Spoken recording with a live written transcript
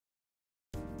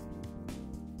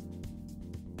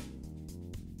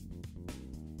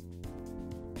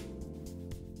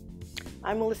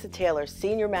I'm Melissa Taylor,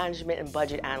 Senior Management and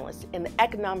Budget Analyst in the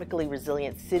economically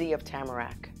resilient city of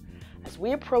Tamarac. As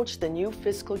we approach the new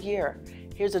fiscal year,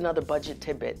 here's another budget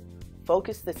tidbit.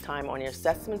 Focus this time on your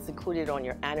assessments included on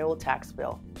your annual tax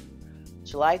bill.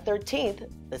 July 13th,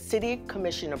 the City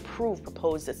Commission approved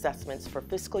proposed assessments for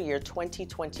fiscal year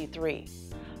 2023.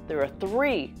 There are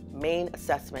three main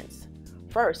assessments.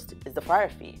 First is the fire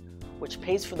fee, which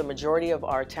pays for the majority of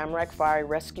our Tamarac fire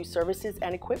rescue services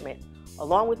and equipment,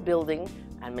 along with building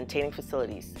and maintaining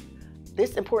facilities.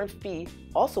 This important fee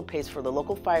also pays for the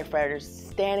local firefighters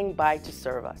standing by to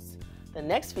serve us. The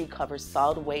next fee covers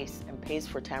solid waste and pays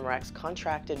for Tamarac's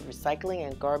contracted recycling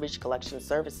and garbage collection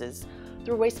services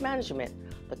through Waste Management,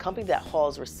 the company that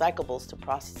hauls recyclables to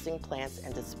processing plants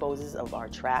and disposes of our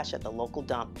trash at the local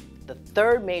dump. The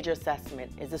third major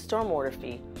assessment is the stormwater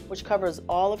fee, which covers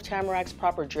all of Tamarac's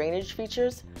proper drainage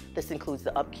features. This includes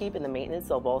the upkeep and the maintenance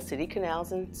of all city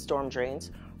canals and storm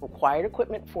drains, required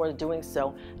equipment for doing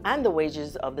so, and the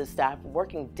wages of the staff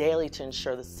working daily to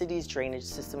ensure the city's drainage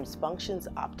systems functions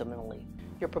optimally.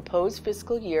 Your proposed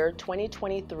fiscal year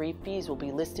 2023 fees will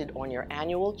be listed on your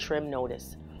annual trim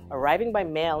notice, arriving by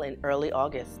mail in early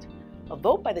August. A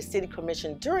vote by the City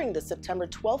Commission during the September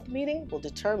 12th meeting will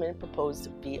determine proposed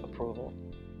fee approval.